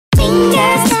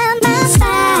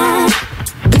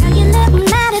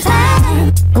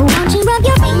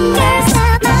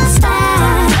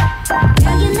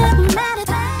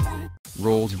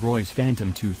Rolls-Royce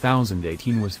Phantom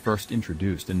 2018 was first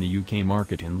introduced in the UK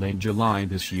market in late July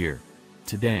this year.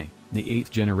 Today, the 8th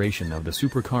generation of the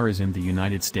supercar is in the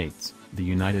United States, the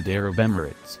United Arab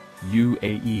Emirates,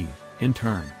 UAE, in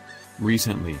turn.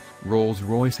 Recently,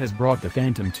 Rolls-Royce has brought the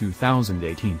Phantom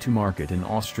 2018 to market in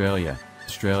Australia.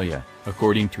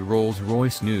 According to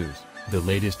Rolls-Royce News, the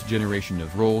latest generation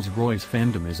of Rolls-Royce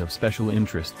Phantom is of special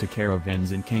interest to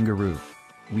caravans and kangaroo.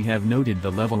 We have noted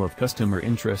the level of customer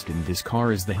interest in this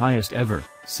car is the highest ever,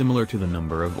 similar to the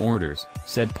number of orders,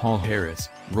 said Paul Harris,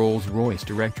 Rolls-Royce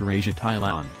Director Asia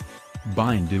Thailand.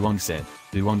 Bin Duong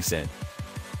said.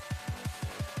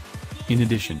 In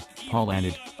addition, Paul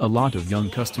added, a lot of young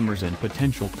customers and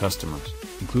potential customers,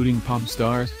 including pop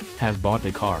stars, have bought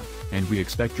the car, and we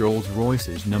expect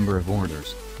Rolls-Royce's number of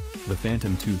orders. The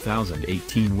Phantom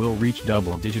 2018 will reach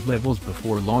double-digit levels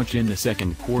before launch in the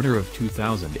second quarter of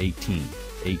 2018.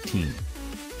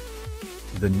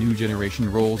 The new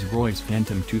generation Rolls-Royce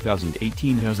Phantom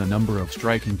 2018 has a number of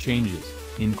striking changes,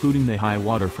 including the high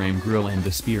waterframe grille and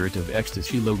the Spirit of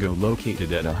Ecstasy logo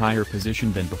located at a higher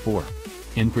position than before.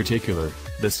 In particular,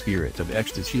 the Spirit of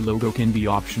Ecstasy logo can be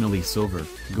optionally silver,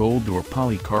 gold or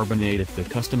polycarbonate if the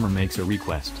customer makes a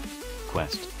request.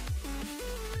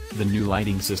 The new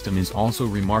lighting system is also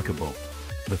remarkable.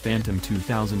 The Phantom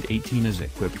 2018 is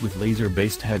equipped with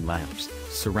laser-based headlamps,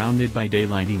 surrounded by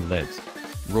daylighting LEDs.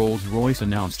 Rolls-Royce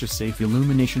announced a safe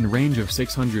illumination range of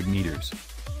 600 meters.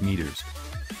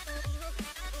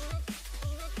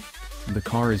 The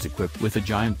car is equipped with a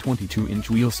giant 22-inch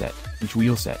wheelset.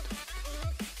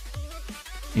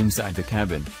 Inside the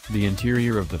cabin, the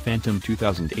interior of the Phantom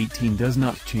 2018 does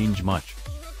not change much.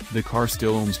 The car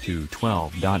still owns two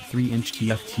 12.3-inch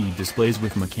TFT displays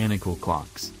with mechanical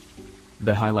clocks.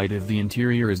 The highlight of the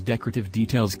interior is decorative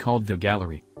details called the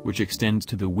gallery, which extends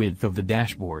to the width of the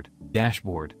dashboard.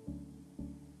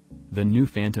 The new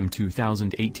Phantom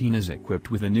 2018 is equipped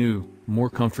with a new, more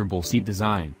comfortable seat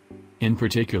design. In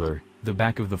particular, the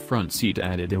back of the front seat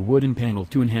added a wooden panel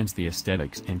to enhance the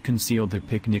aesthetics and concealed the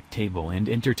picnic table and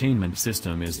entertainment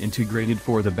system is integrated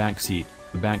for the back seat.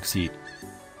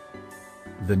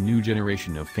 The new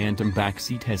generation of Phantom back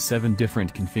seat has 7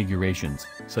 different configurations,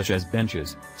 such as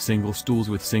benches, single stools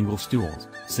with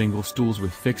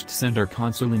fixed center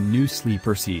console and new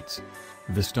sleeper seats.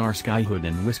 The Star Sky hood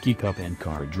and whiskey cup and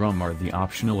car drum are the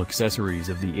optional accessories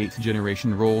of the 8th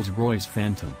generation Rolls-Royce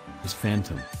Phantom.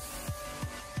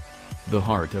 The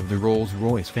heart of the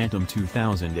Rolls-Royce Phantom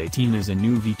 2018 is a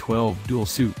new V12 dual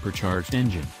supercharged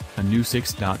engine, a new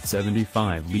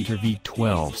 6.75-liter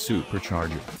V12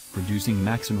 supercharger, producing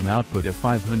maximum output of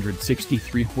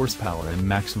 563 horsepower and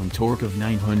maximum torque of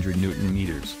 900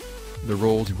 Nm. The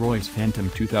Rolls-Royce Phantom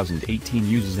 2018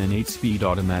 uses an 8-speed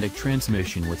automatic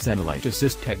transmission with satellite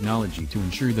assist technology to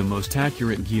ensure the most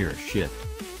accurate gear shift.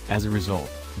 As a result,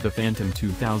 the Phantom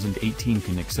 2018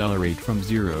 can accelerate from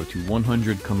 0 to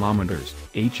 100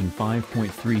 km/h in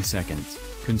 5.3 seconds,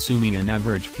 consuming an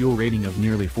average fuel rating of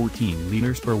nearly 14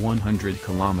 liters per 100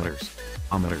 km.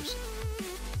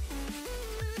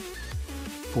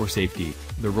 For safety,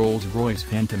 the Rolls-Royce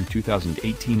Phantom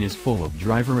 2018 is full of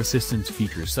driver assistance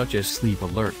features such as sleep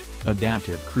alert,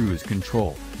 adaptive cruise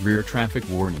control, rear traffic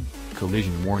warning,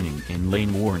 collision warning and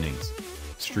lane warnings.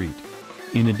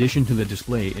 In addition to the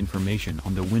display information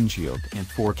on the windshield and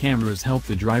 4 cameras help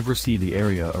the driver see the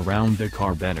area around the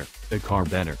car better.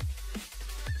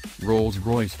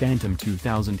 Rolls-Royce Phantom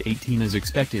 2018 is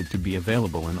expected to be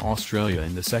available in Australia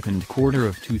in the second quarter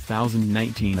of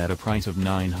 2019 at a price of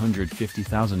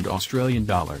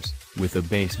 $950,000, with a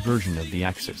base version of the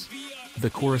Axis. The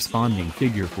corresponding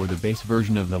figure for the base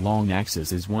version of the long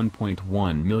axis is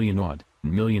 1.1 million odd.